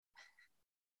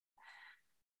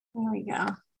There we go.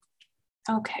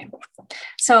 Okay.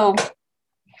 So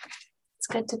it's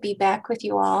good to be back with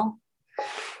you all.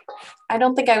 I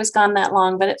don't think I was gone that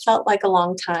long, but it felt like a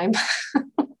long time.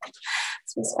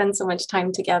 We spend so much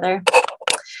time together.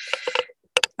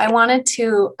 I wanted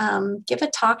to give a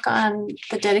talk on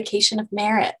the dedication of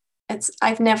merit.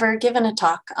 I've never given a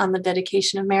talk on the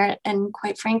dedication of merit, and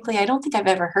quite frankly, I don't think I've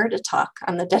ever heard a talk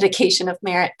on the dedication of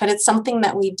merit, but it's something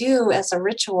that we do as a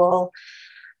ritual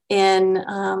in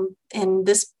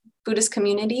this Buddhist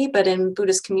community, but in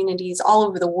Buddhist communities all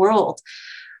over the world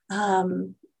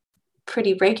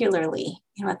pretty regularly.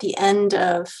 You know, at the end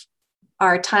of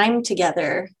our time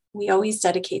together, we always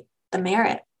dedicate the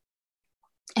merit.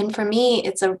 And for me,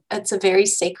 it's a very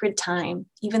sacred time,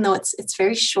 even though it's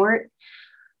very short.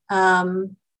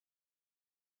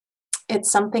 It's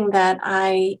something that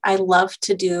I love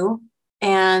to do,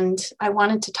 and I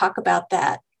wanted to talk about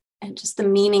that and just the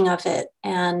meaning of it,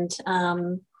 and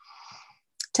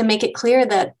to make it clear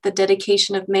that the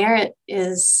dedication of merit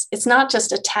it's not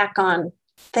just a tack-on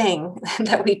thing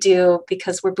that we do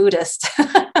because we're Buddhist.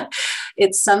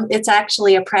 It's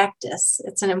actually a practice.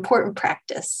 It's an important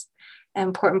practice, an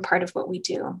important part of what we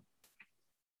do.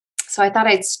 So I thought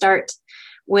I'd start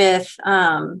with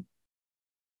a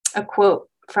quote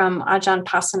from Ajahn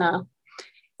Pasanno.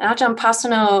 Ajahn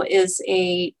Pasanno is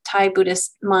a Thai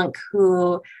Buddhist monk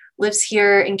who lives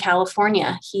here in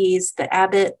California. He's the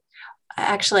abbot.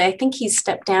 Actually, I think he's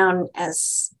stepped down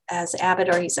as abbot,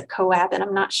 or he's a co-abbot.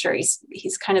 I'm not sure.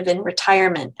 He's kind of in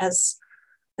retirement, as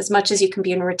much as you can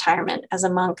be in retirement as a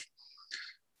monk.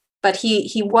 But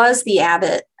he was the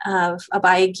abbot of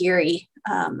Abhayagiri,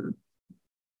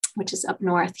 which is up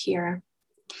north here.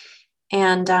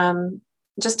 And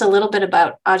just a little bit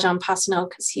about Ajahn Pasanno,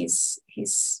 because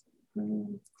he's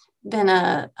been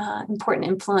an important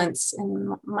influence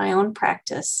in my own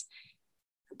practice,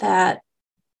 that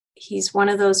he's one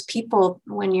of those people,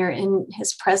 when you're in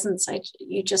his presence,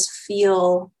 you just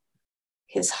feel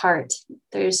his heart.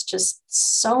 There's just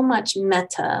so much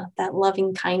metta, that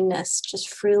loving kindness, just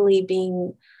freely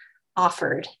being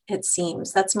offered, it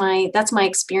seems. That's my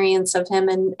experience of him,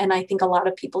 and I think a lot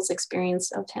of people's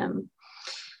experience of him.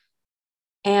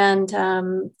 And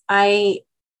I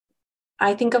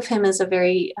think of him as a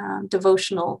very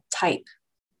devotional type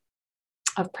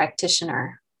of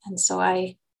practitioner. And so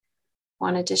I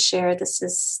wanted to share, this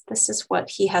is what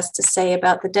he has to say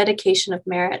about the dedication of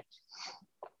merit.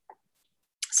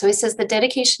 So he says, the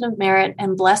dedication of merit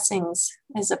and blessings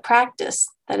is a practice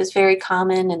that is very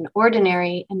common and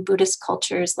ordinary in Buddhist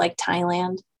cultures like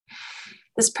Thailand.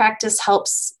 This practice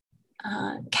helps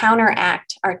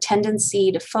counteract our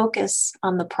tendency to focus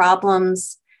on the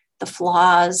problems, the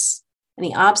flaws, and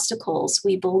the obstacles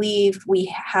we believe we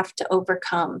have to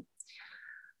overcome,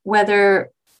 whether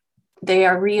they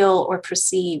are real or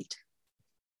perceived.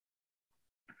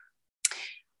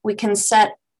 We can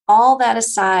set all that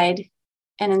aside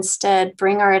and instead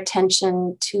bring our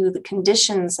attention to the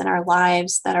conditions in our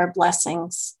lives that are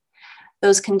blessings,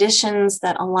 those conditions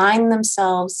that align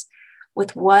themselves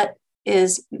with what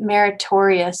is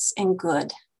meritorious and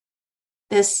good.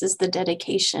 This is the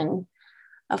dedication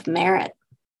of merit.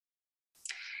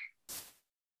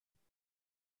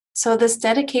 So this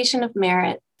dedication of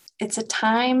merit, it's a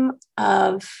time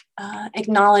of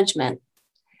acknowledgement.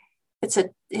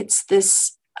 It's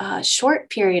this short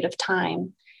period of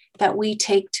time that we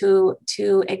take to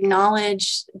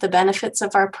acknowledge the benefits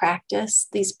of our practice,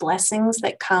 these blessings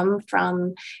that come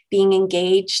from being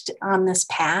engaged on this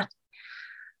path.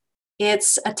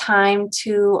 It's a time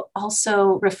to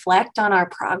also reflect on our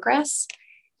progress,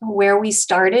 where we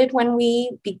started when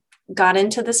we got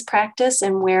into this practice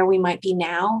and where we might be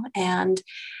now. And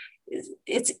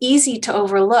it's easy to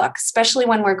overlook, especially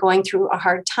when we're going through a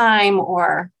hard time,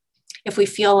 or if we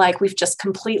feel like we've just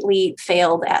completely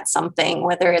failed at something,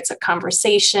 whether it's a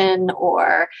conversation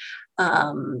or,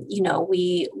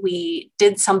 we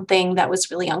did something that was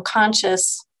really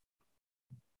unconscious.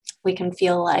 We can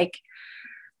feel like,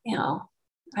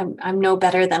 I'm no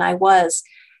better than I was.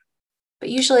 But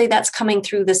usually that's coming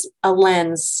through a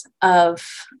lens of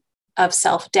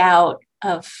self-doubt,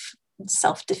 of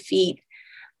self-defeat.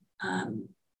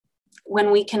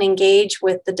 When we can engage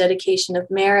with the dedication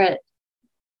of merit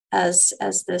as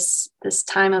this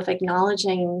time of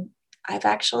acknowledging, I've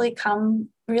actually come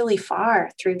really far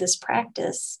through this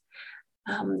practice.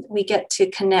 We get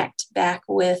to connect back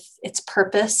with its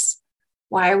purpose.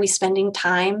 Why are we spending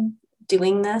time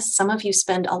doing this? Some of you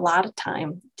spend a lot of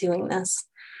time doing this.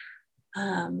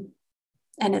 And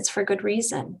it's for good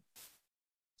reason.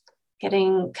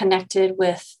 Getting connected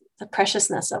with the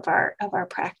preciousness of our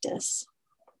practice.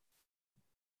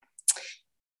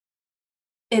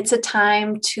 it's a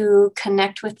time to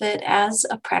connect with it as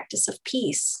a practice of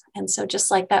peace. And so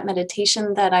just like that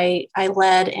meditation that I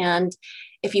led, and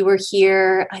if you were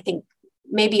here, I think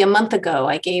maybe a month ago,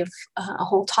 I gave a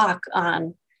whole talk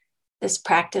on this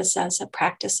practice as a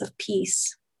practice of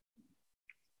peace.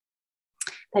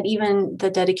 That even the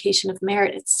dedication of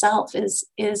merit itself is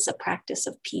a practice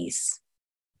of peace.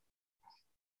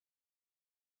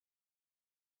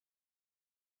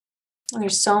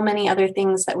 There's so many other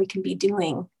things that we can be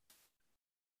doing.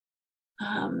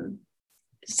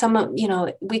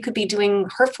 We could be doing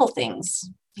hurtful things,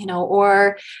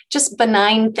 or just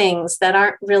benign things that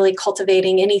aren't really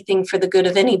cultivating anything for the good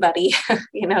of anybody,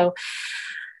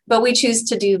 but we choose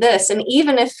to do this. And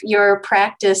even if your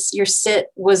practice, your sit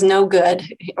was no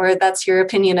good, or that's your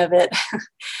opinion of it,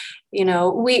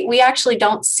 we actually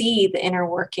don't see the inner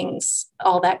workings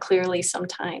all that clearly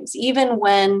sometimes. Even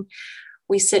when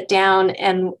we sit down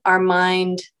and our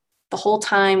mind, the whole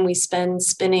time we spend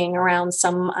spinning around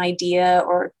some idea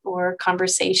or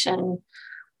conversation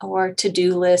or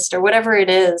to-do list or whatever it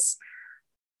is,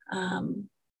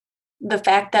 the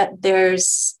fact that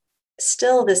there's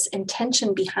still this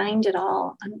intention behind it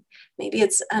all, and maybe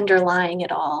it's underlying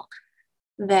it all,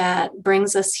 that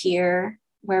brings us here,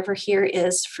 wherever here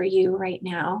is for you right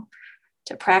now,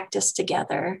 to practice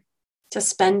together, to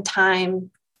spend time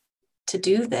to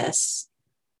do this.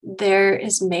 There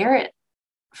is merit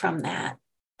from that.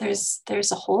 There's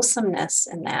a wholesomeness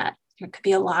in that. There could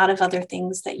be a lot of other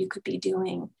things that you could be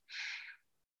doing.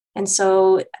 And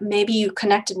so maybe you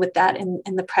connected with that in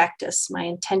the practice. My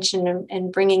intention in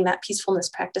bringing that peacefulness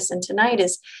practice in tonight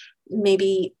is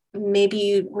maybe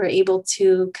you were able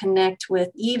to connect with,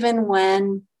 even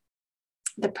when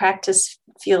the practice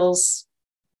feels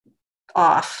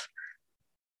off,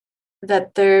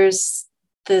 that there's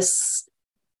this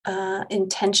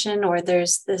intention, or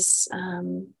there's this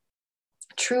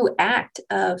true act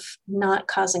of not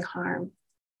causing harm.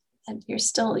 And you're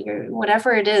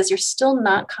whatever it is, you're still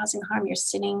not causing harm. You're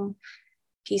sitting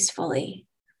peacefully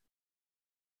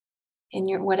in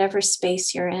your whatever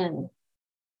space you're in.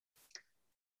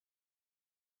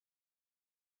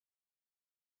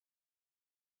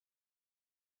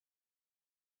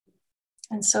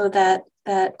 And so that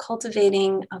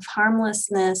cultivating of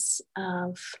harmlessness,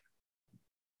 of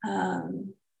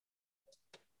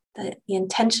the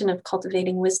intention of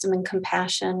cultivating wisdom and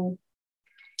compassion,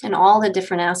 and all the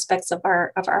different aspects of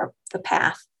the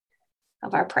path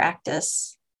of our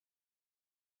practice.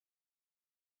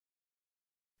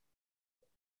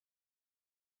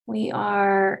 We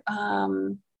are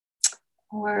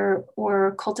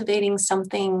we're cultivating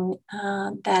something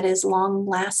that is long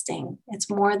lasting. It's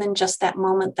more than just that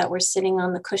moment that we're sitting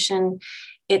on the cushion.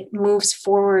 It moves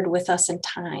forward with us in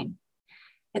time.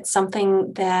 It's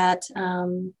something that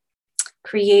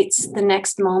creates the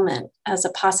next moment as a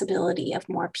possibility of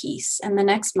more peace, and the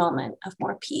next moment of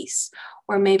more peace.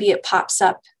 Or maybe it pops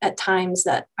up at times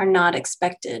that are not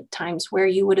expected, times where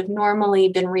you would have normally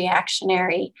been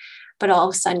reactionary, but all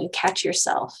of a sudden you catch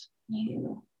yourself.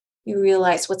 You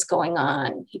realize what's going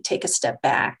on. You take a step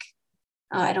back.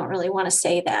 Oh, I don't really want to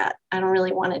say that. I don't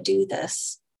really want to do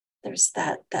this. There's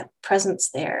that presence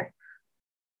there.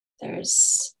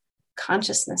 There's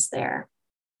consciousness there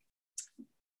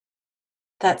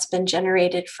that's been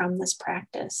generated from this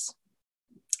practice.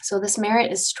 So this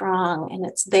merit is strong, and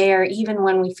it's there even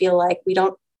when we feel like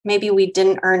maybe we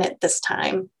didn't earn it this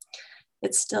time.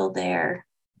 It's still there.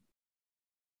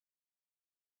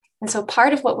 And so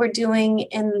part of what we're doing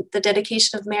in the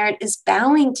dedication of merit is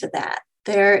bowing to that.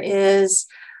 There is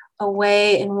a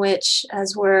way in which,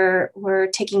 as we're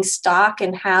taking stock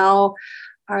in how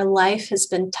our life has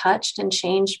been touched and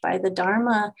changed by the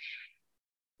Dharma,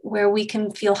 where we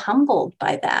can feel humbled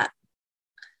by that,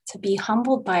 to be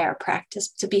humbled by our practice,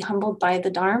 to be humbled by the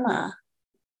Dharma.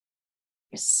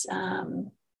 It's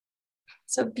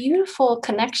a beautiful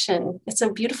connection. It's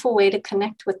a beautiful way to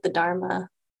connect with the Dharma.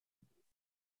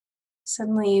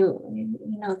 Suddenly,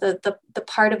 the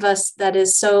part of us that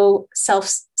is so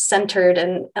self-centered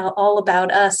and all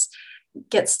about us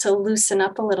gets to loosen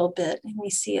up a little bit, and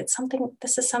we see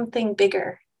this is something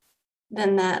bigger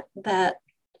than that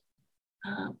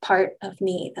part of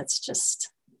me that's just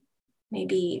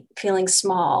maybe feeling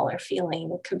small or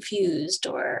feeling confused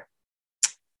or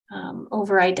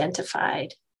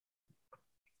over-identified.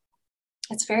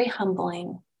 It's very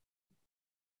humbling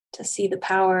to see the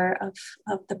power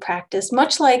of the practice,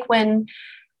 much like when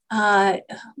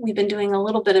we've been doing a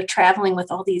little bit of traveling with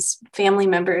all these family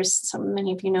members. So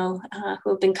many of you know who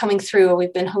have been coming through.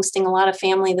 We've been hosting a lot of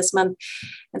family this month.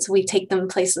 And so we take them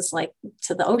places like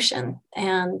to the ocean.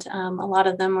 And a lot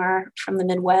of them are from the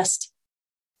Midwest.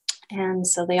 And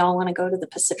so they all want to go to the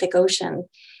Pacific Ocean.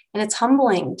 And it's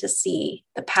humbling to see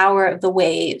the power of the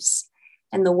waves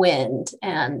and the wind.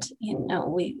 And,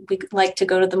 we like to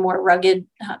go to the more rugged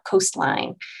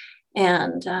coastline.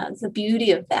 And the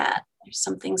beauty of that, there's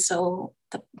something so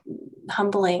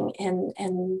humbling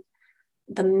in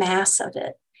the mass of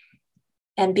it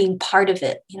and being part of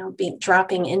it,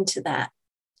 dropping into that.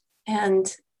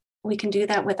 And we can do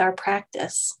that with our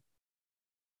practice,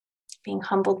 being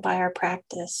humbled by our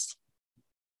practice.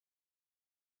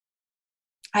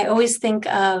 I always think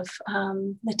of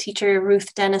the teacher,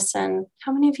 Ruth Dennison.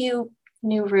 How many of you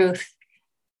knew Ruth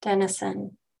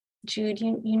Dennison? Jude,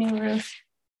 you knew Ruth?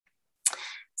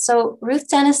 So Ruth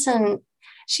Dennison,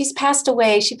 she's passed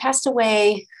away. She passed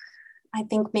away, I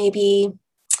think maybe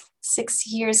 6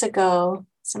 years ago,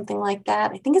 something like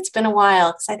that. I think it's been a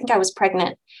while because I think I was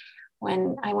pregnant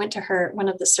when I went to one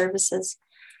of the services.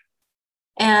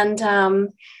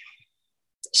 And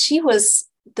she was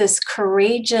this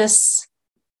courageous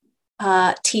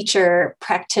teacher,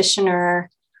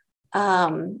 practitioner,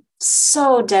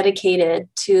 so dedicated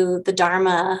to the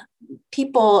Dharma.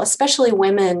 People, especially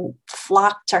women,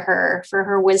 flocked to her for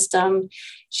her wisdom.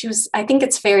 She was, I think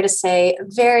it's fair to say, a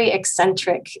very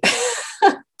eccentric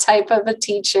type of a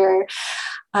teacher.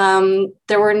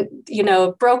 There were,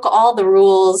 broke all the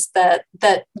rules that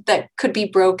could be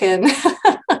broken.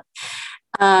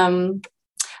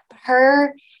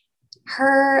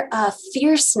 Her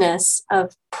fierceness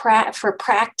for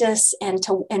practice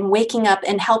and waking up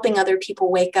and helping other people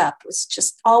wake up was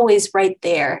just always right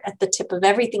there at the tip of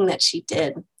everything that she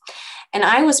did. And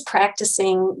I was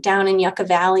practicing down in Yucca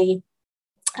Valley.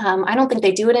 I don't think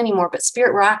they do it anymore, but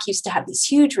Spirit Rock used to have these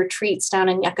huge retreats down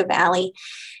in Yucca Valley.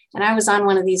 And I was on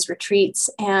one of these retreats,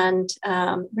 and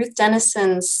Ruth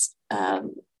Dennison's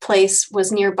place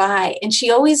was nearby. And she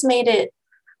always made it,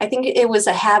 I think it was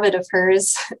a habit of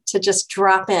hers to just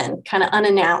drop in kind of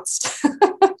unannounced.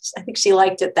 I think she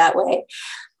liked it that way.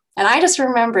 And I just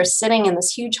remember sitting in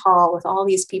this huge hall with all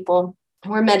these people,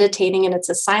 and we're meditating, and it's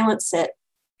a silent sit.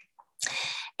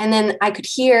 And then I could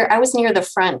hear, I was near the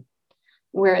front,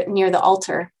 near the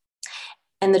altar,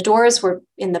 and the doors were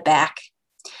in the back.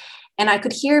 And I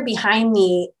could hear behind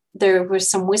me, there was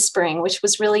some whispering, which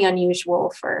was really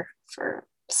unusual for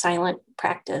silent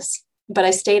practice. But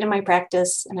I stayed in my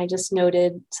practice, and I just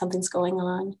noted something's going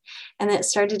on. And then it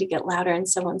started to get louder, and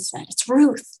someone said, "It's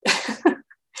Ruth."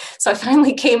 So I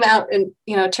finally came out and,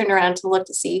 turned around to look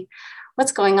to see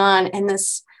what's going on. And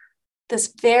this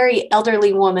very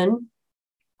elderly woman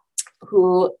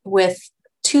who, with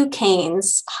 2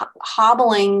 canes,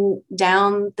 hobbling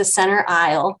down the center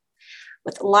aisle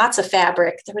with lots of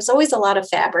fabric. There was always a lot of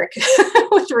fabric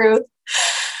with Ruth.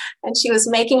 And she was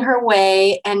making her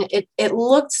way, and it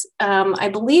looked, I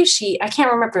believe I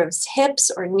can't remember if it was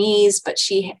hips or knees, but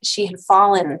she had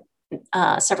fallen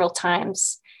several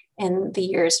times in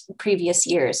the previous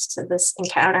years to this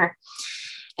encounter.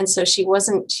 And so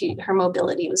her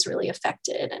mobility was really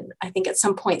affected. And I think at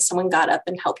some point someone got up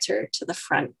and helped her to the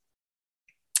front.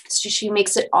 So she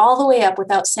makes it all the way up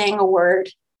without saying a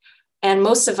word. And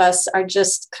most of us are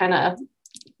just kind of,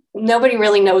 nobody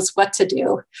really knows what to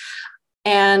do.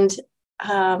 And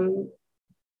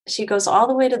she goes all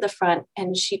the way to the front,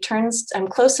 and she turns, I'm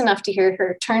close enough to hear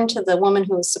her turn to the woman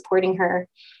who was supporting her,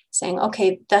 saying,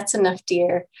 "Okay, that's enough,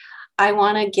 dear. I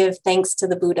want to give thanks to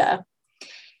the Buddha."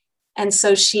 And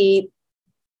so she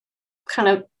kind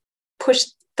of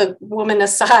pushed the woman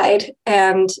aside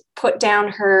and put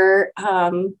down her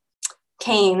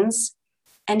canes,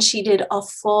 and she did a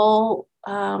full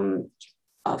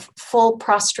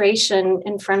prostration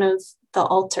in front of the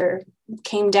altar,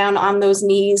 came down on those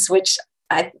knees, which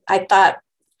I thought,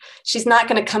 she's not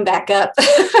going to come back up.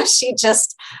 She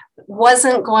just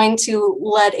wasn't going to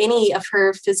let any of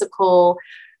her physical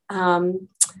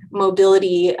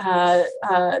mobility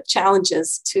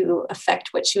challenges to affect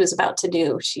what she was about to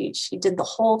do. She did the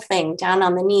whole thing down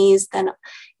on the knees. Then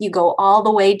you go all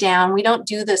the way down. We don't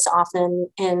do this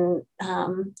often in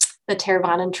the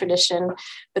Theravadan tradition,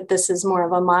 but this is more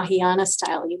of a Mahayana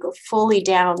style. You go fully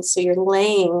down, so you're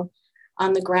laying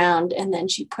on the ground, and then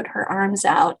she put her arms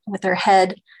out with her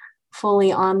head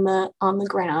fully on the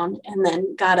ground, and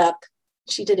then got up.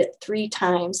 She did it 3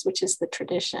 times, which is the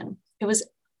tradition. It was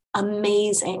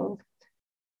amazing.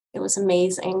 It was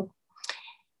amazing.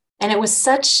 And it was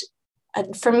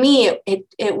for me,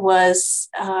 it was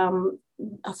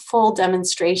a full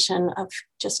demonstration of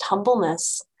just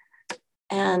humbleness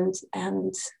and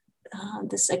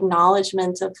this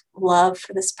acknowledgement of love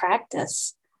for this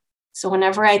practice. So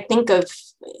whenever I think of,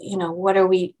 what are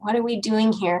we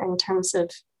doing here in terms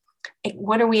of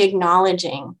what are we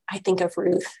acknowledging, I think of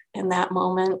Ruth in that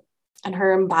moment. and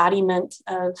her embodiment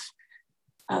of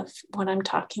what I'm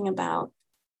talking about.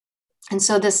 And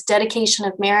so this dedication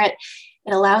of merit,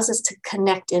 it allows us to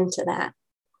connect into that.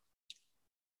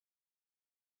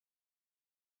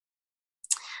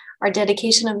 Our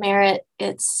dedication of merit,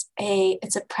 it's a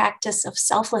practice of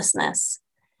selflessness.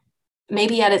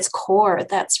 Maybe at its core,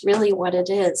 that's really what it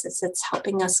is. It's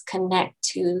helping us connect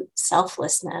to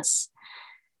selflessness.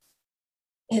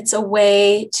 It's a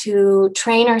way to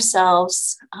train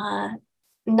ourselves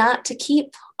not to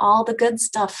keep all the good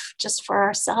stuff just for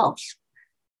ourselves.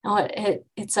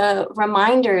 It's a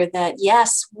reminder that,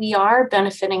 yes, we are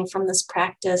benefiting from this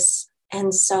practice.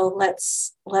 And so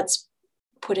let's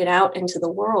put it out into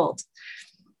the world.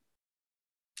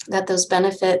 That those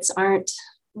benefits aren't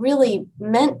really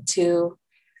meant to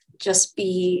just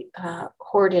be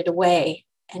hoarded away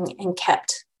and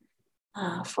kept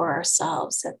for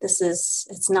ourselves. That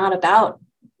it's not about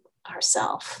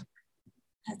ourselves.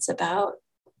 It's about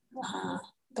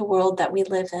the world that we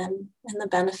live in and the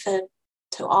benefit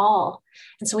to all.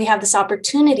 And so we have this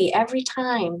opportunity every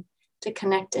time to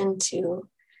connect into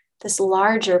this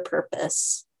larger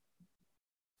purpose,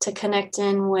 to connect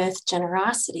in with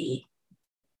generosity.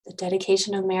 The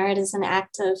dedication of merit is an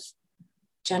act of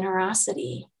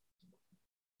generosity.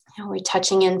 And we're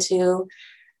touching into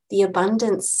the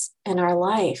abundance in our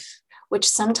life, which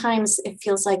sometimes it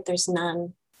feels like there's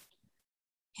none.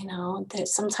 That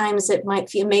sometimes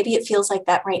maybe it feels like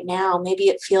that right now. Maybe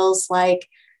it feels like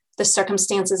the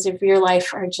circumstances of your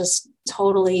life are just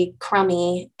totally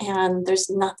crummy and there's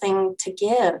nothing to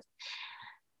give.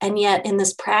 And yet in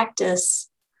this practice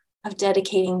of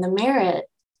dedicating the merit,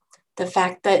 the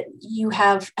fact that you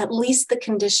have at least the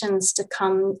conditions to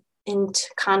come into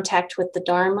contact with the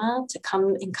Dharma, to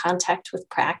come in contact with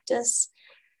practice,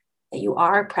 that you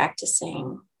are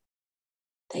practicing,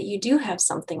 that you do have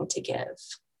something to give.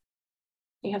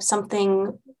 You have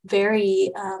something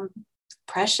very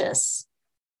precious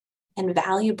and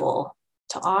valuable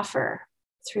to offer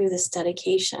through this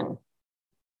dedication.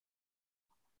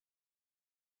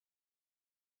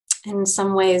 In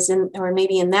some ways, or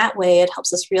maybe in that way, it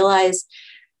helps us realize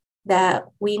that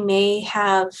we may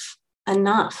have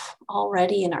enough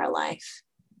already in our life.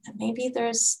 And maybe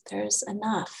there's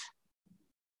enough.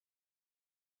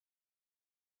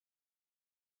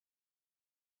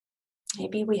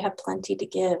 Maybe we have plenty to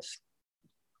give.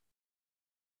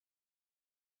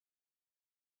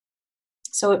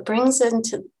 So it brings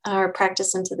into our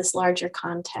practice into this larger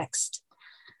context.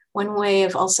 One way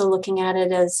of also looking at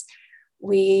it is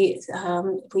we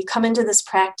come into this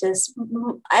practice.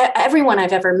 Everyone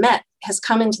I've ever met has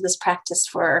come into this practice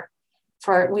for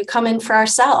we come in for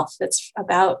ourselves. It's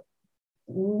about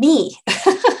me.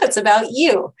 It's about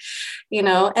you,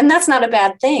 and that's not a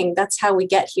bad thing. That's how we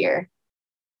get here.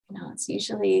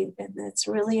 It's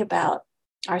really about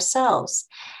ourselves.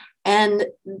 And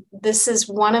this is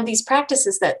one of these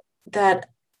practices that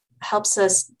helps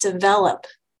us develop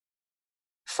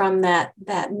from that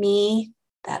me,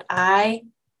 that I,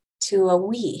 to a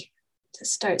we, to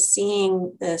start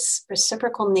seeing this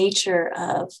reciprocal nature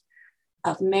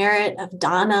of merit, of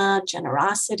dana,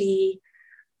 generosity,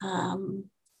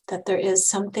 that there is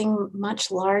something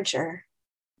much larger.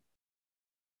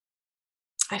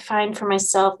 I find for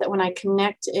myself that when I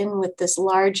connect in with this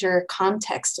larger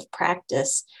context of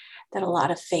practice, that a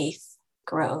lot of faith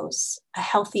grows, a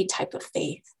healthy type of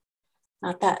faith.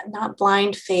 Not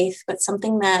blind faith, but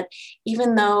something that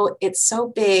even though it's so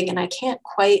big and I can't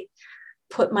quite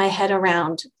put my head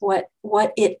around what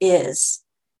it is,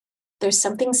 there's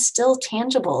something still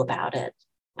tangible about it.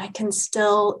 I can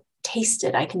still taste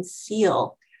it. I can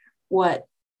feel what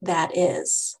that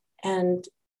is. And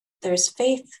there's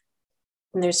faith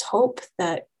and there's hope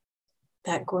that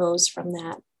grows from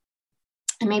that.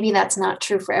 And maybe that's not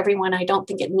true for everyone. I don't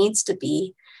think it needs to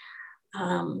be.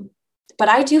 But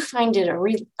I do find it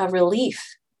a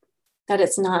relief that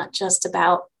it's not just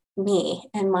about me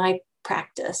and my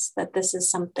practice, that this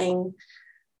is something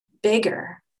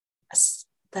bigger,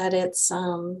 that it's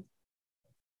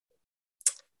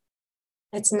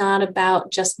not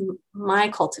about just my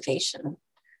cultivation.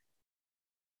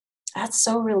 That's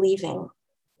so relieving.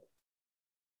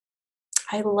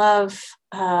 I love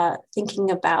thinking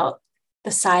about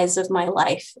the size of my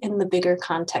life in the bigger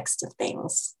context of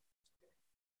things.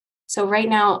 So right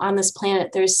now on this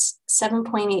planet, there's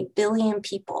 7.8 billion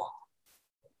people.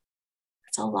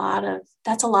 That's a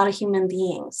lot of human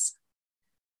beings.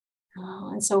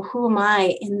 And so who am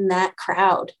I in that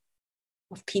crowd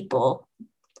of people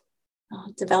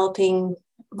developing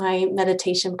my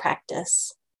meditation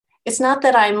practice? It's not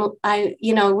that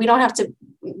we don't have to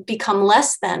become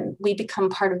less than, we become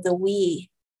part of the we,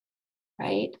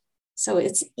 right? So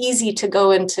it's easy to go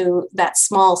into that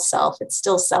small self. It's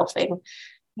still selfing,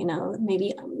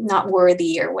 maybe not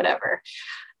worthy or whatever.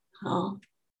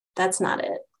 That's not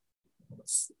it.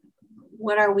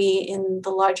 What are we in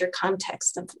the larger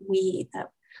context of we,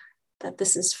 that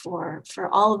this is for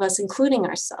all of us, including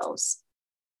ourselves.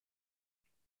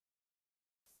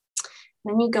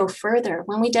 Then you go further.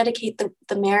 When we dedicate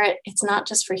the merit, it's not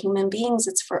just for human beings,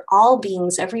 it's for all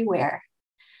beings everywhere.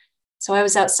 So I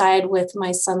was outside with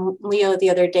my son Leo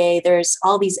the other day. There's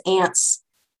all these ants.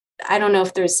 I don't know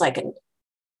if there's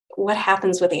what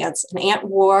happens with ants, an ant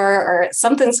war or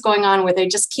something's going on where they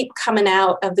just keep coming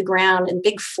out of the ground in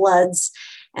big floods,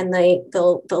 and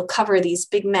they'll cover these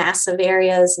big massive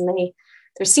areas, and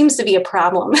there seems to be a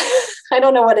problem. I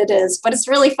don't know what it is, but it's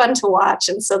really fun to watch.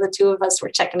 And so the two of us were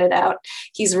checking it out.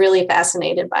 He's really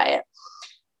fascinated by it.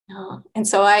 And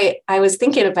so I was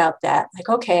thinking about that, like,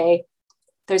 okay,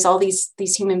 there's all these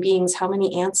human beings. How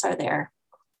many ants are there?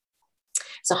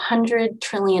 It's 100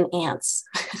 trillion ants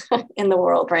in the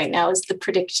world right now is the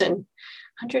prediction.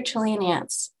 100 trillion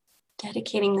ants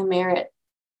dedicating the merit.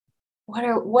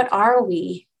 What are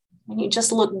we? When you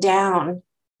just look down,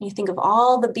 you think of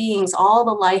all the beings, all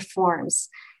the life forms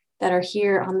that are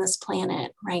here on this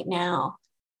planet right now.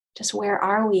 Just where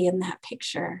are we in that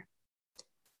picture?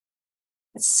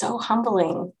 It's so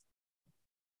humbling.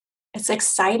 It's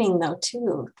exciting though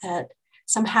too, that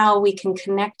somehow we can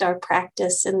connect our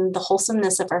practice and the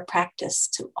wholesomeness of our practice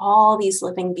to all these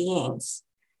living beings.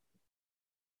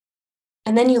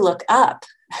 And then you look up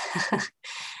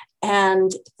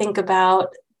and think about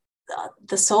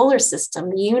the solar system,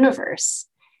 the universe,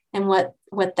 and what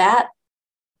that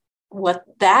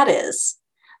is.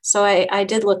 So I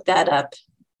did look that up,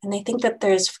 and they think that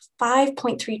there's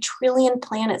 5.3 trillion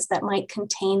planets that might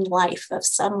contain life of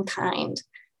some kind.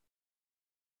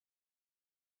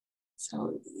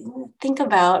 So think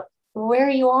about where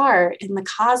you are in the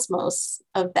cosmos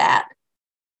of that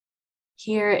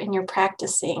here, and you're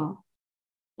practicing.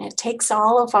 And it takes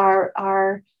all of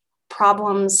our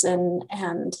problems and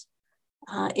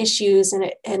issues,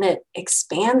 and it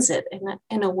expands it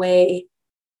in a way.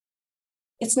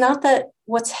 It's not that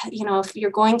if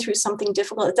you're going through something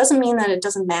difficult, it doesn't mean that it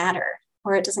doesn't matter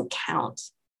or it doesn't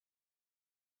count.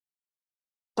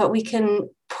 But we can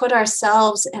put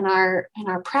ourselves and our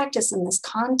practice in this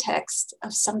context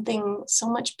of something so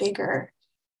much bigger,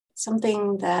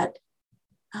 something that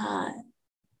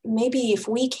maybe if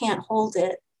we can't hold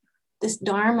it, this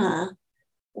Dharma,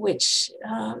 which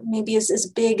maybe is as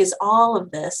big as all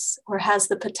of this, or has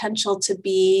the potential to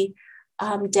be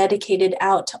dedicated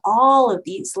out to all of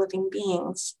these living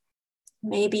beings,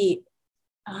 maybe,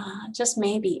 just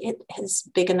maybe, it is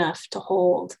big enough to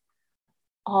hold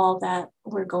all that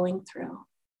we're going through.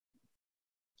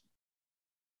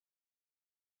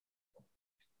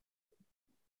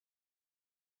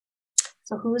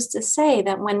 So who's to say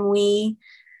that when we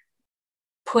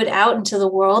put out into the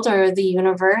world or the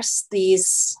universe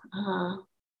these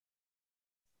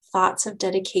thoughts of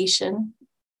dedication,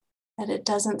 that it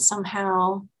doesn't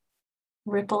somehow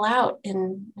ripple out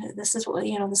this is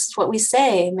what we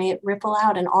say, may it ripple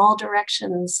out in all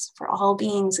directions for all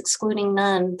beings, excluding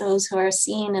none, those who are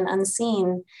seen and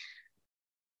unseen.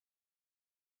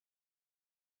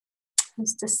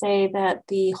 Who's to say that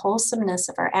the wholesomeness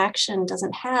of our action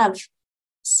doesn't have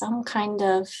some kind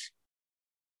of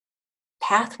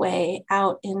pathway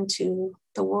out into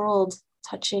the world,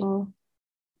 touching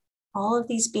all of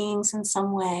these beings in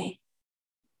some way,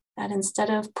 that instead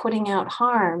of putting out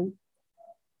harm,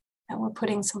 that we're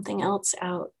putting something else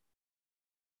out.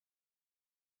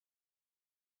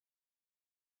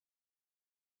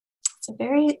 It's a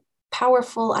very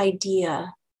powerful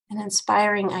idea, an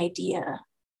inspiring idea.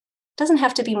 It doesn't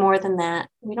have to be more than that.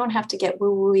 We don't have to get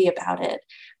woo-woo-y about it,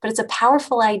 but it's a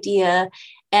powerful idea.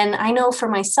 And I know for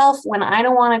myself, when I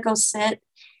don't want to go sit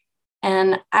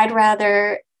and I'd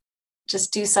rather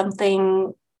just do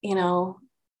something,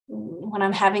 when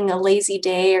I'm having a lazy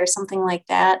day or something like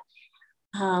that,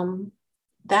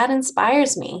 that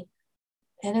inspires me.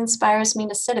 It inspires me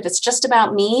to sit. If it's just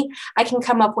about me, I can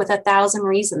come up with 1,000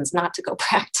 reasons not to go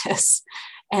practice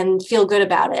and feel good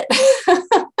about it.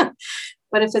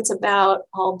 But if it's about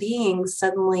all beings,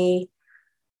 suddenly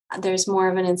there's more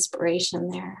of an inspiration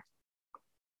there.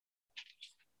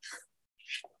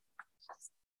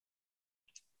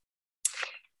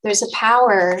 There's a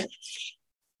power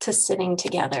to sitting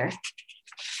together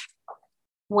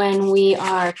when we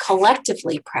are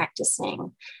collectively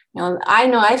practicing. I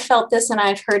know I've felt this, and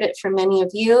I've heard it from many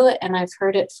of you, and I've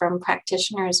heard it from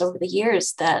practitioners over the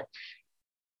years, that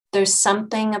there's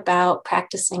something about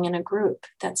practicing in a group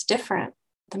that's different.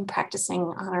 than practicing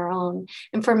on our own.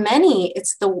 And for many,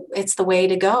 it's the way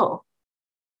to go.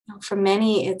 For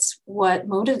many, it's what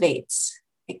motivates.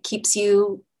 It keeps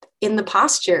you in the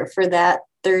posture for that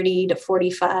 30 to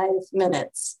 45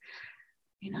 minutes.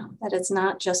 That it's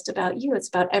not just about you, it's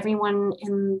about everyone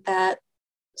in that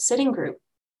sitting group,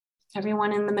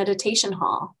 everyone in the meditation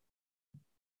hall.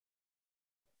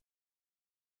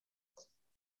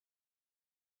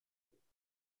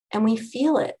 And we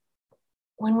feel it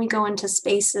when we go into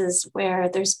spaces where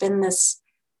there's been this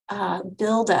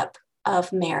buildup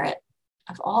of merit,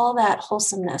 of all that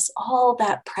wholesomeness, all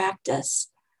that practice,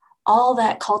 all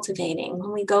that cultivating.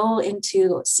 When we go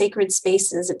into sacred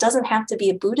spaces, it doesn't have to be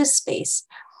a Buddhist space.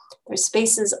 There's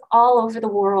spaces all over the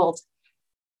world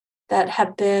that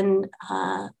have been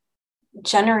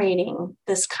generating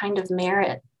this kind of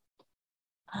merit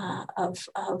of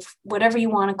whatever you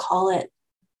want to call it,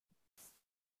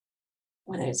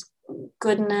 whether it's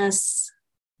goodness,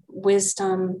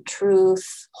 wisdom,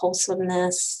 truth,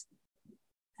 wholesomeness.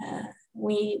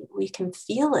 We can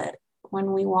feel it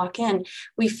when we walk in.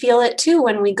 We feel it too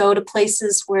when we go to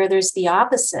places where there's the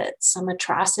opposite. Some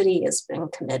atrocity has been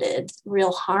committed,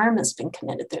 real harm has been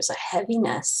committed. There's a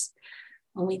heaviness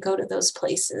when we go to those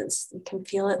places. We can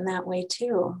feel it in that way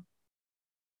too.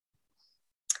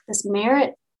 This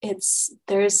merit,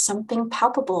 there's something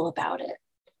palpable about it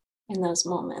in those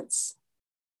moments.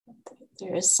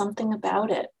 There is something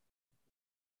about it.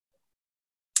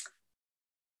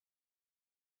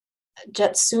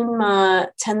 Jetsunma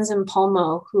Tenzin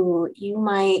Palmo, who you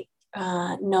might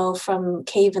know from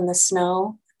Cave in the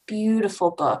Snow, beautiful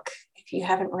book, if you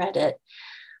haven't read it.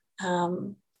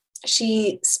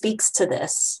 She speaks to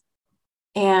this,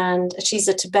 and she's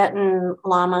a Tibetan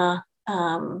Lama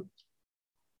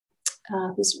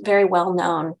who's very well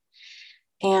known.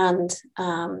 And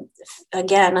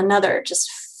again, another just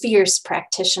fierce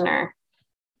practitioner.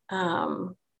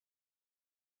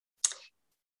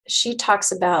 She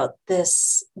talks about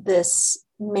this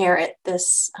merit, the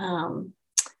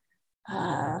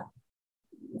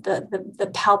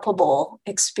palpable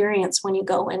experience when you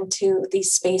go into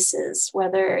these spaces,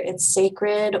 whether it's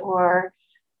sacred or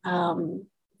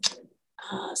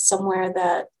somewhere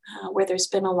that where there's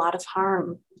been a lot of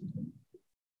harm.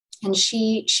 And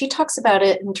she talks about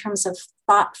it in terms of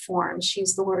thought forms. She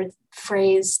used the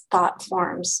phrase thought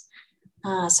forms.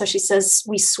 So she says,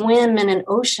 we swim in an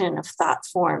ocean of thought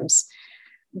forms,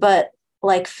 but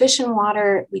like fish in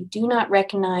water, we do not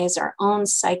recognize our own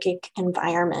psychic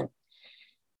environment.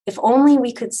 If only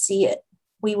we could see it,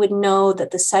 we would know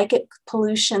that the psychic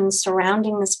pollution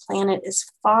surrounding this planet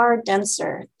is far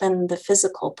denser than the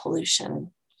physical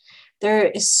pollution. There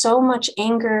is so much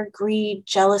anger, greed,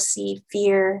 jealousy,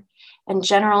 fear, and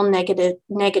general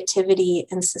negativity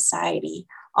in society,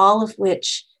 all of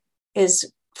which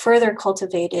is further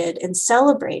cultivated and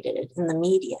celebrated in the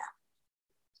media.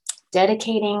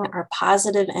 Dedicating our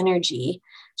positive energy,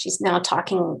 she's now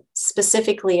talking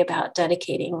specifically about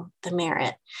dedicating the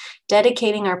merit.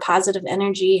 Dedicating our positive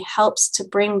energy helps to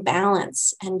bring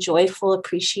balance and joyful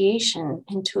appreciation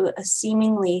into a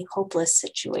seemingly hopeless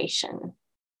situation.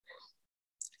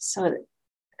 So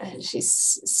she's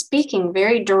speaking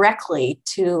very directly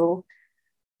to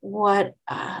what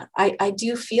I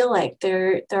do feel like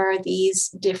there are these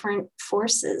different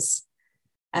forces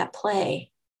at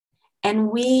play, and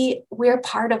we're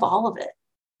part of all of it,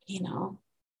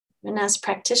 And as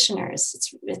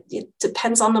practitioners, it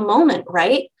depends on the moment,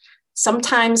 right?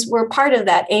 Sometimes we're part of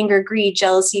that anger, greed,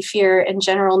 jealousy, fear, and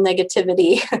general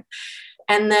negativity,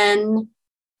 and then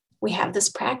we have this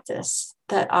practice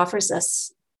that offers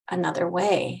us another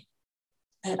way.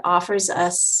 That offers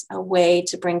us a way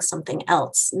to bring something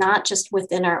else, not just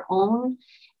within our own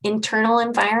internal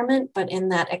environment, but in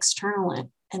that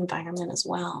external environment as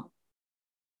well.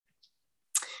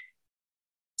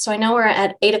 So I know we're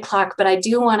at 8:00, but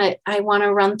I want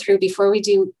to run through before we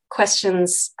do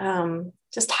questions,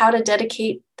 just how to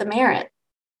dedicate the merit,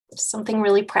 something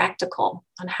really practical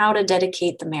on how to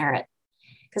dedicate the merit.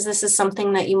 Because this is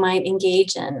something that you might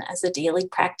engage in as a daily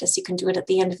practice. You can do it at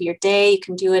the end of your day. You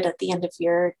can do it at the end of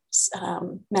your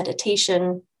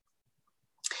meditation.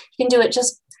 You can do it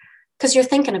just because you're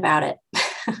thinking about it.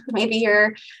 Maybe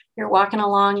you're walking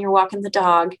along, you're walking the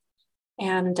dog,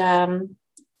 and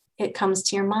it comes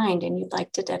to your mind and you'd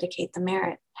like to dedicate the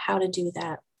merit. How to do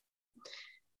that.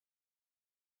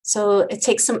 So it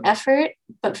takes some effort,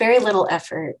 but very little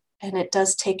effort, and it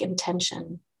does take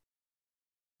intention.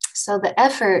 So the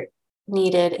effort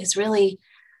needed is really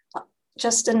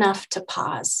just enough to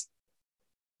pause,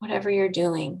 whatever you're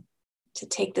doing, to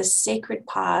take this sacred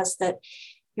pause that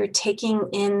you're taking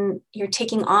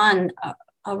on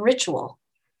a ritual.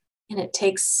 And it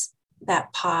takes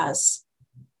that pause.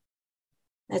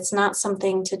 It's not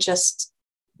something to just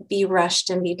be rushed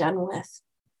and be done with.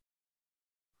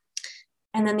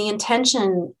 And then the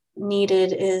intention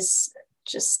needed is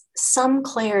just some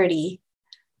clarity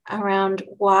around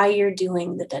why you're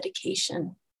doing the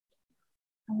dedication.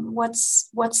 What's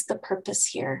the purpose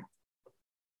here?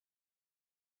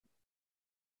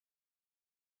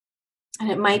 And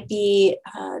it might be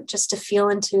just to feel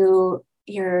into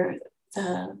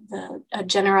a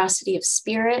generosity of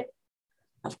spirit,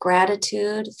 of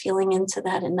gratitude, feeling into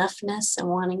that enoughness and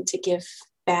wanting to give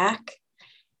back.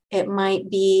 It might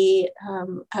be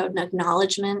an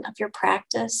acknowledgement of your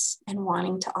practice and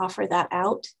wanting to offer that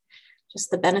out,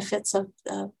 just the benefits of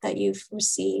that you've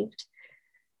received.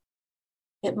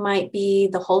 It might be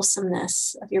the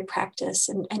wholesomeness of your practice,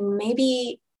 and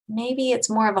maybe it's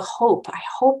more of a hope. I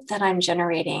hope that I'm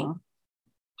generating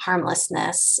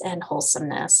harmlessness and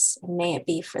wholesomeness, and may it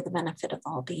be for the benefit of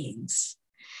all beings.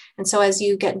 And so as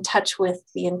you get in touch with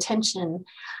the intention,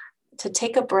 to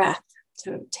take a breath,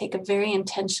 to take a very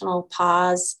intentional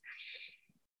pause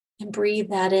and breathe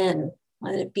that in.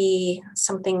 Let it be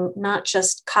something not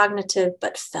just cognitive,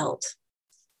 but felt.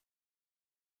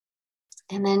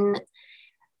 And then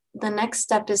the next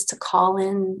step is to call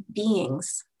in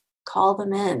beings, call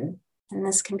them in. And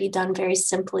this can be done very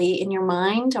simply in your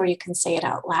mind, or you can say it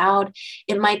out loud.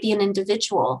 It might be an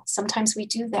individual. Sometimes we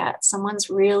do that. Someone's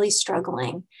really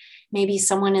struggling. Maybe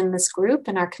someone in this group,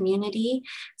 in our community.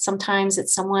 Sometimes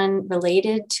it's someone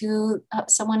related to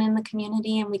someone in the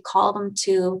community, and we call them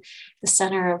to the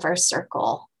center of our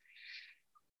circle.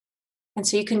 And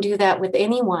so you can do that with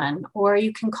anyone, or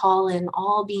you can call in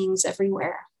all beings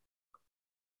everywhere.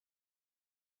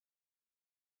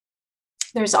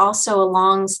 There's also a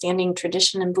long-standing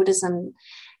tradition in Buddhism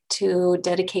to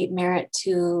dedicate merit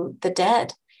to the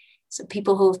dead, so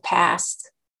people who have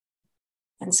passed.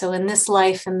 And so in this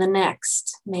life and the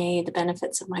next, may the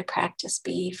benefits of my practice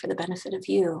be for the benefit of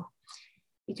you.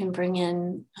 You can bring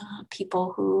in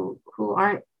people who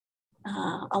aren't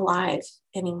alive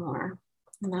anymore,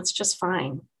 and that's just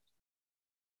fine.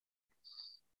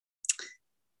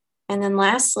 And then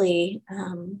lastly,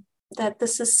 that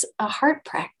this is a heart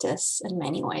practice in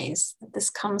many ways, that this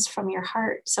comes from your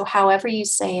heart. So however you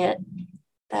say it,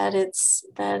 that it's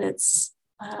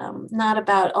not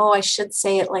about, oh, I should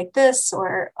say it like this,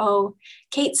 or, oh,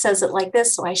 Kate says it like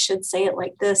this, so I should say it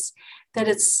like this, that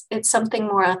it's something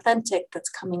more authentic that's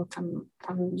coming from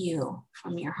you,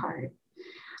 from your heart.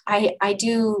 I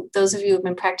do, those of you who've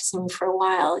been practicing for a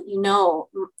while, you know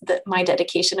that my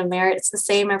dedication of merit, it's the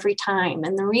same every time.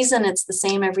 And the reason it's the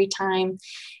same every time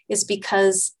is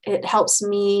because it helps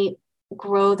me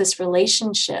grow this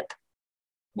relationship.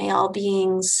 May all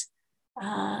beings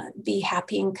be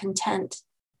happy and content.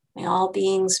 May all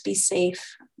beings be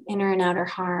safe, inner and outer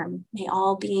harm. May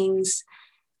all beings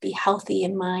be healthy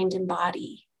in mind and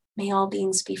body. May all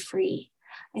beings be free.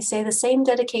 I say the same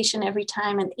dedication every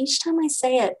time, and each time I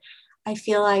say it, I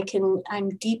feel I'm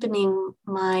deepening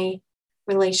my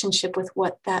relationship with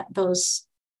what those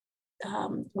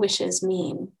wishes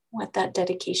mean, what that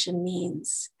dedication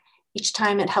means. Each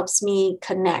time it helps me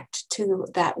connect to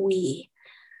that we,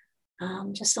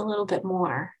 just a little bit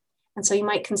more. And so you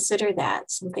might consider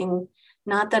that something,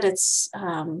 not that it's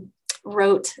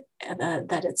rote,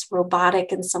 that it's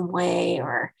robotic in some way,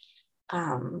 or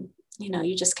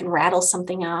you just can rattle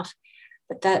something off,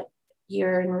 but that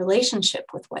you're in relationship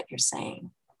with what you're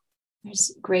saying.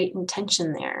 There's great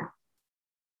intention there,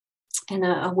 and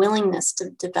a willingness to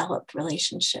develop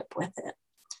relationship with it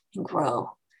and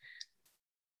grow.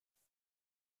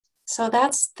 So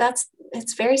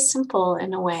it's very simple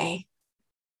in a way.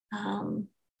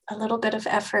 A little bit of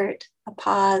effort, a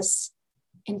pause,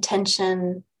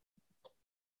 intention,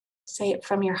 say it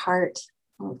from your heart,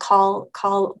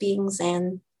 call beings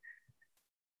in.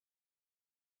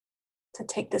 To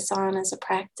take this on as a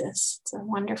practice. It's a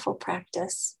wonderful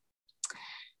practice.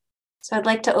 So I'd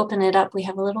like to open it up. We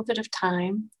have a little bit of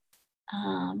time.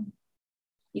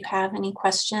 You have any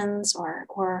questions,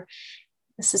 or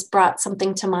this has brought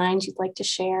something to mind you'd like to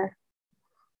share,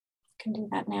 you can do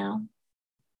that now.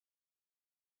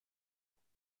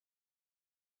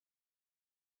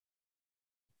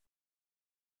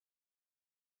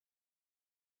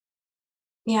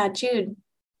 Yeah, Jude.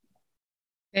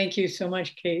 Thank you so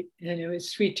much, Kate. And it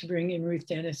was sweet to bring in Ruth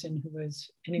Dennison, who was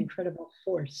an incredible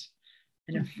force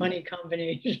and a funny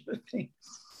combination of things.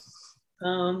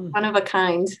 One of a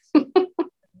kind.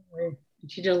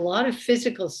 She did a lot of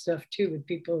physical stuff too with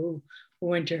people who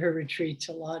went to her retreats,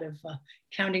 a lot of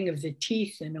counting of the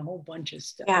teeth and a whole bunch of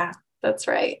stuff. Yeah, that's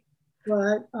right.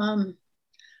 But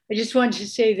I just wanted to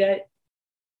say that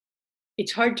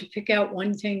it's hard to pick out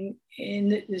one thing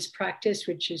in this practice,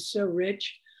 which is so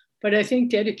rich, but I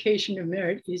think dedication of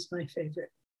merit is my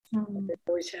favorite. It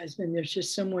always has been. There's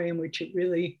just some way in which it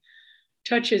really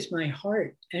touches my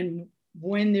heart. And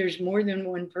when there's more than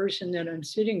one person that I'm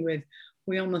sitting with,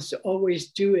 we almost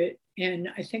always do it. And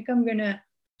I think I'm going to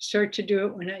start to do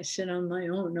it when I sit on my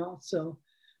own also.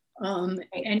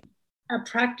 And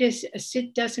a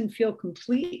sit doesn't feel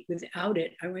complete without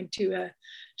it. I went to a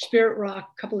Spirit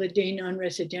Rock couple of day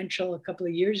non-residential a couple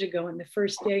of years ago, and the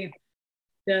first day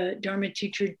the Dharma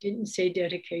teacher didn't say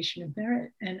dedication of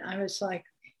merit, and I was like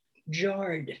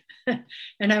jarred.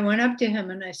 And I went up to him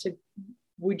and I said,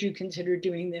 would you consider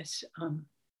doing this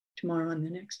tomorrow and the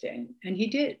next day? And he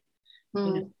did.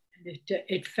 You know,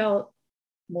 it felt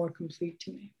more complete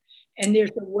to me. And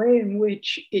there's a way in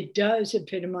which it does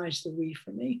epitomize the we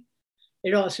for me.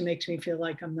 It also makes me feel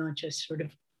like I'm not just sort of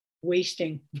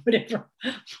wasting whatever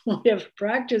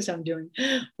practice I'm doing,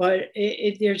 but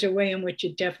there's a way in which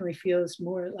it definitely feels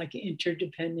more like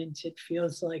interdependence. It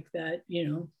feels like that, you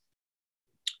know,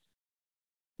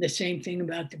 the same thing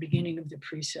about the beginning of the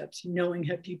precepts, knowing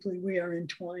how deeply we are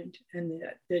entwined, and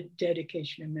that the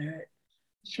dedication of merit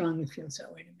strongly feels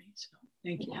that way to me. So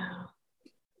thank you. Yeah.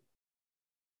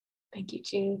 Thank you,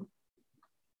 Jude.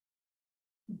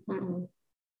 Mm-hmm.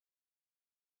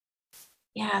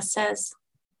 Yeah, says.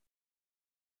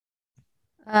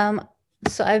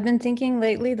 So I've been thinking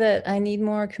lately that I need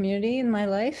more community in my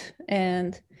life,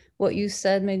 and what you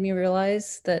said made me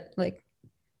realize that, like,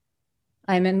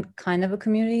 I'm in kind of a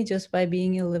community just by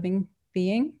being a living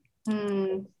being.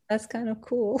 That's kind of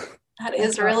cool. That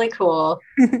is really cool.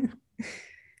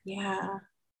 Yeah.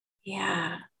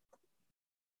 Yeah.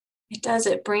 It does.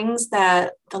 It brings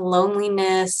that the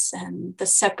loneliness and the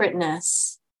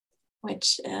separateness,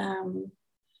 which,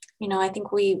 you know, I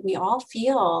think we all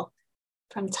feel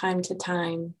from time to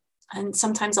time, and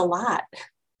sometimes a lot,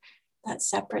 that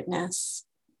separateness.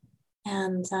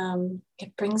 And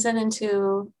it brings it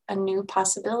into a new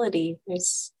possibility.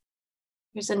 There's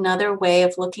another way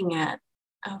of looking at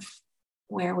of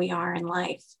where we are in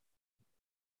life.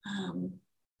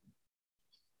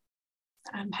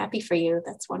 I'm happy for you.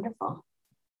 That's wonderful.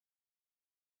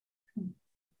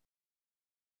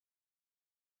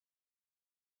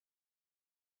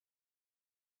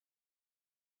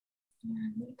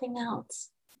 Anything else?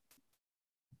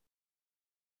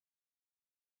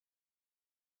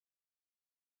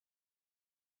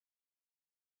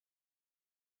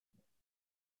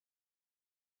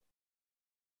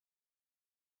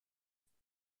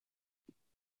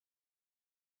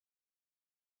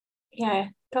 Yeah,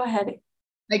 go ahead.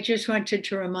 I just wanted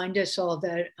to remind us all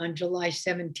that on July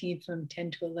 17th from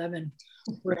 10 to 11,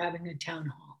 we're having a town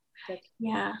hall.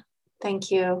 Yeah, thank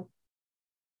you.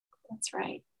 That's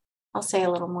right. I'll say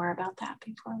a little more about that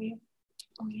before we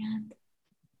end.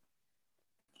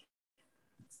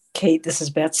 Kate, this is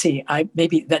Betsy.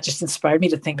 Maybe that just inspired me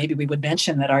to think maybe we would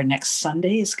mention that our next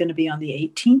Sunday is going to be on the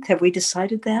 18th. Have we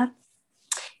decided that?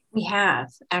 We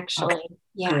have, actually. Okay.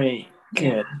 Yeah. Great.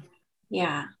 Good.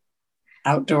 Yeah.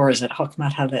 Outdoors at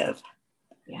Hokmat Halev.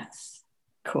 Yes.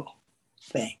 Cool.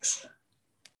 Thanks.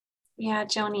 Yeah,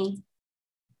 Joni.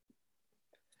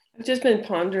 I've just been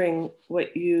pondering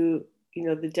what you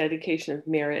know, the dedication of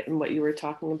merit and what you were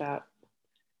talking about.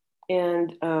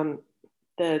 And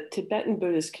the Tibetan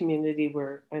Buddhist community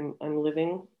where I'm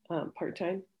living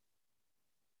part-time,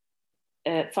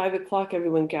 at 5 o'clock,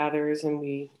 everyone gathers and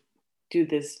we do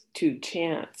this 2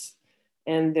 chants,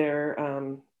 and they're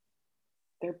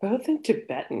both in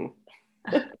Tibetan.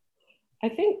 I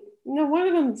think, no, one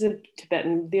of them is in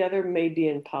Tibetan, the other may be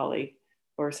in Pali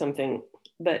or something,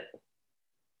 but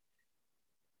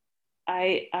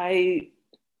I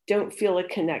don't feel a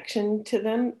connection to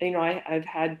them. You know, I've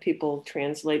had people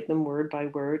translate them word by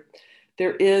word.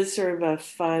 There is sort of a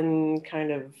fun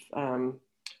kind of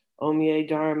Omye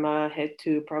Dharma,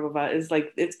 Hetu Prabhupada, is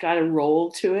like, it's got a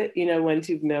roll to it, you know, once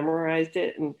you've memorized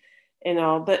it and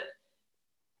all. But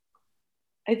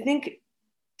I think,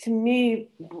 to me,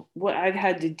 what I've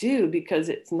had to do, because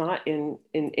it's not in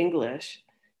English,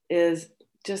 is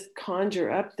just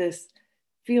conjure up this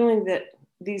feeling that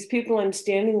these people I'm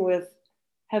standing with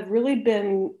have really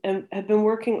been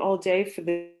working all day for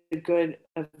the good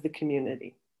of the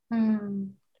community.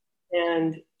 And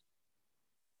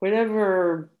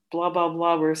whatever blah, blah,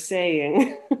 blah we're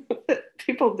saying,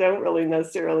 people don't really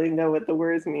necessarily know what the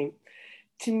words mean.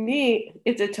 To me,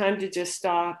 it's a time to just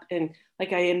stop and,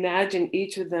 like, I imagine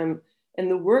each of them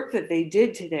and the work that they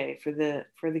did today for the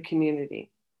community,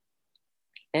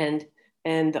 and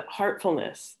the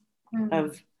heartfulness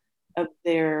of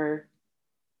their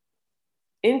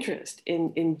interest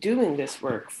in doing this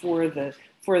work for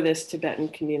this Tibetan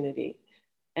community.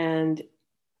 And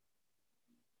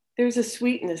there's a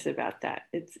sweetness about that.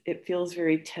 It feels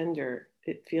very tender.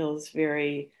 It feels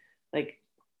very like,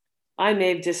 I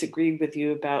may have disagreed with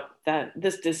you about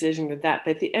this decision or that,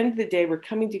 but at the end of the day, we're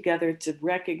coming together to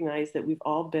recognize that we've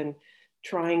all been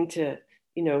trying to,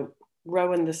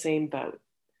 row in the same boat.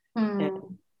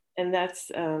 And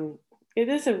that's, it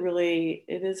is a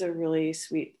really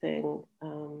sweet thing.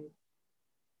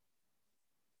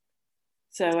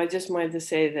 So I just wanted to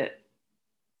say that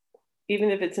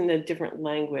even if it's in a different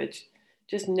language,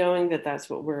 just knowing that that's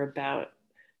what we're about.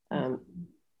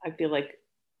 I feel like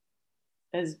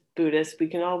as Buddhists, we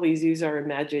can always use our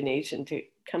imagination to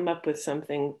come up with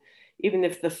something, even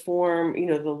if the form,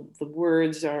 the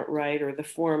words aren't right or the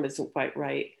form isn't quite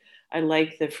right. I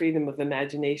like the freedom of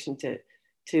imagination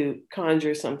to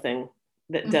conjure something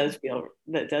that does feel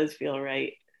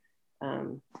right.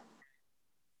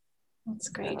 That's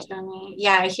great, Johnny.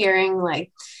 Yeah, hearing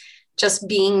like just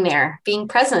being there, being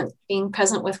present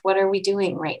with what are we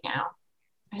doing right now,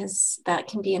 that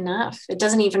can be enough. It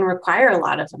doesn't even require a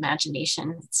lot of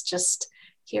imagination. It's just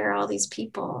here are all these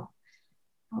people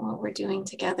and what we're doing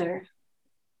together,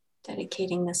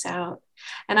 dedicating this out.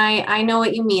 And I know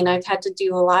what you mean. I've had to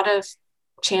do a lot of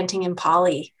chanting in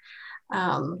Pali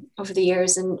over the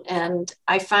years, and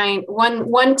I find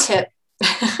one tip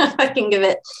if I can give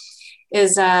it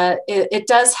is it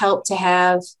does help to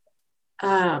have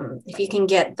if you can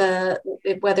get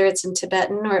whether it's in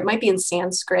Tibetan or it might be in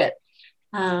Sanskrit,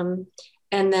 and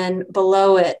then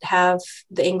below it have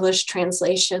the English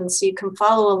translation, so you can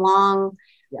follow along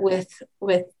with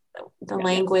the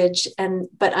language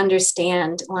but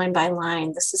understand line by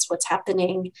line, this is what's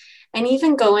happening, and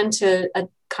even go into a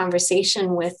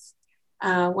conversation with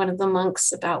one of the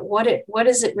monks about what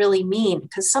does it really mean,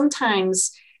 because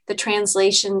sometimes the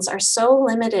translations are so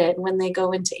limited when they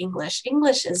go into English.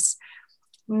 English is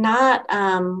not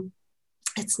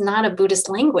it's not a Buddhist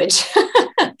language,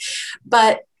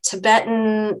 but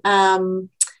Tibetan,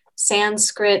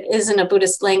 Sanskrit isn't a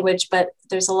Buddhist language, but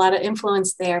there's a lot of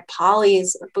influence there. Pali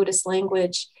is a Buddhist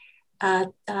language,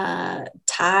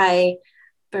 Thai,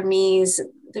 Burmese,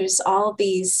 there's all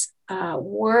these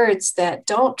words that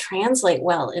don't translate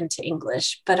well into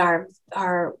English, but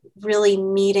are really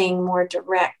meeting more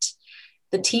direct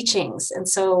the teachings. And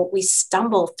so we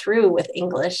stumble through with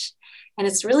English. And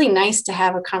it's really nice to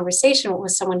have a conversation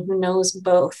with someone who knows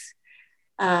both,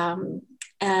 and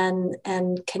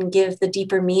can give the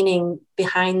deeper meaning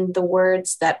behind the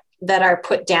words that are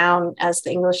put down as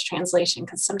the English translation,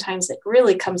 because sometimes it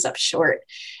really comes up short.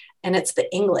 And it's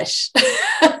the English.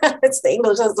 It's the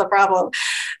English that's the problem.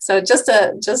 So just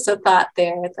a thought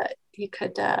there that you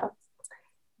could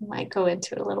you might go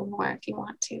into it a little more if you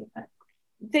want to. But.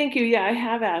 Thank you. Yeah, I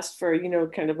have asked for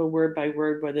kind of a word by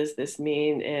word. What does this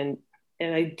mean? And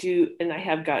I do, and I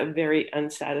have gotten very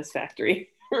unsatisfactory.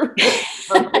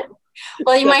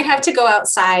 Well, you might have to go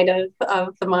outside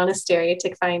of the monastery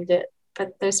to find it.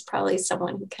 But there's probably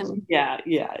someone who can. Yeah.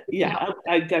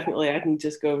 I can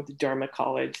just go to Dharma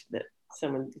College that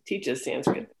someone teaches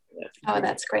Sanskrit. Oh,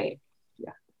 that's great.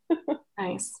 Yeah.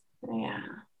 Nice. Yeah.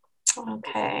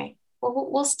 Okay. Well,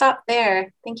 we'll stop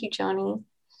there. Thank you, Joni.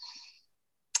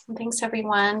 And thanks,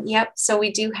 everyone. Yep. So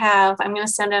we do have, I'm going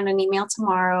to send out an email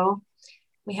tomorrow.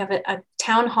 We have a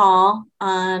town hall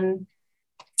on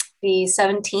the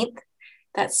 17th.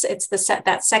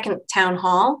 That second town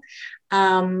hall.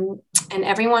 And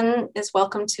everyone is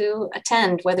welcome to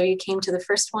attend, whether you came to the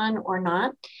first one or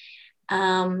not.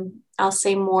 I'll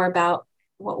say more about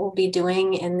what we'll be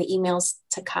doing in the emails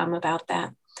to come about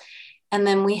that. And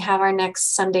then we have our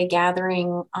next Sunday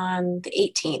gathering on the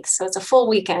 18th. So it's a full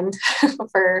weekend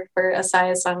for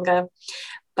Assaya Sangha.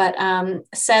 But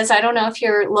says, I don't know if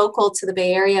you're local to the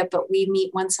Bay Area, but we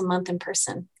meet once a month in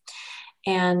person.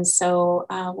 And so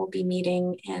we'll be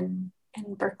meeting in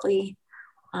Berkeley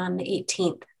on the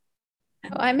 18th.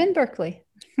 Oh, I'm in Berkeley.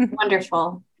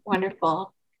 Wonderful.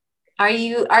 Are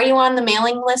you on the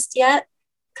mailing list yet?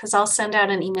 Because I'll send out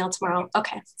an email tomorrow.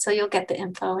 Okay, so you'll get the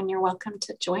info and you're welcome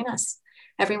to join us.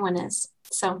 Everyone is.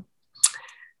 So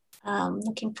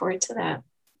looking forward to that.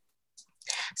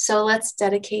 So let's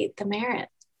dedicate the merit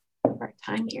of our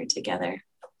time here together.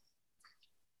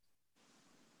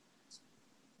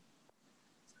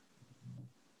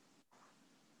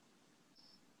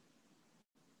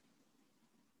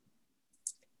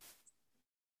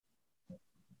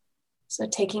 So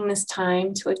taking this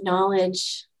time to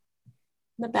acknowledge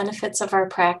the benefits of our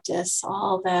practice,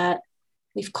 all that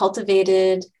we've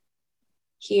cultivated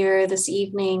here this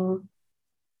evening,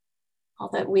 all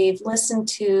that we've listened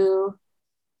to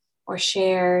or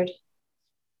shared.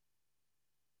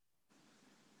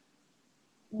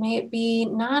 May it be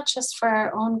not just for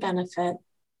our own benefit,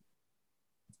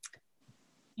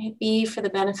 may it be for the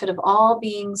benefit of all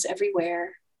beings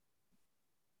everywhere,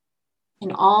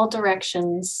 in all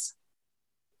directions,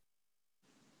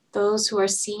 those who are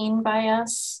seen by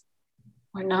us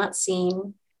or not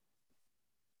seen,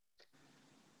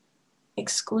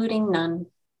 excluding none.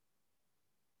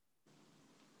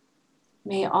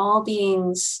 May all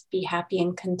beings be happy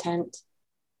and content.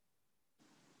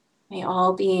 May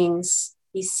all beings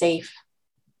be safe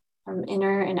from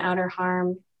inner and outer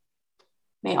harm.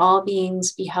 May all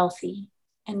beings be healthy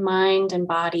in mind and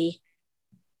body.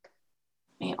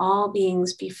 May all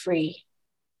beings be free.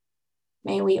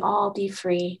 May we all be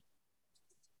free.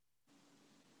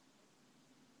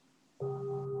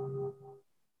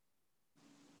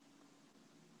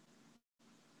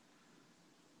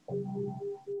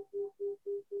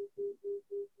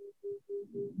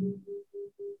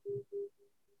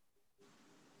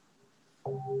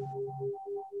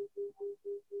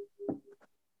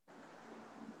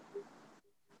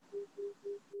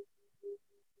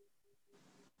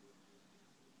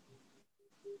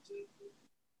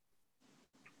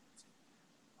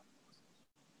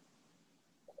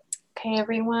 Okay,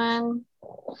 everyone.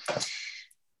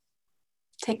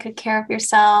 Take good care of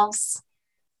yourselves.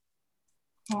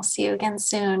 We'll see you again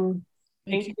soon.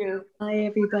 Thank you. Bye,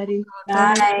 everybody.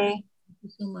 Bye. Thank you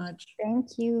so much.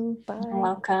 Thank you. Bye. You're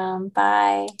welcome.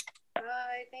 Bye.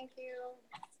 Bye. Thank you.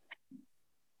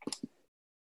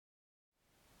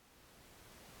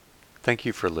 Thank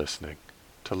you for listening.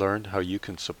 To learn how you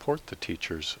can support the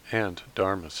teachers and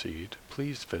Dharma Seed,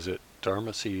 please visit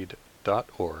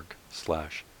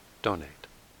dharmaseed.org/donate.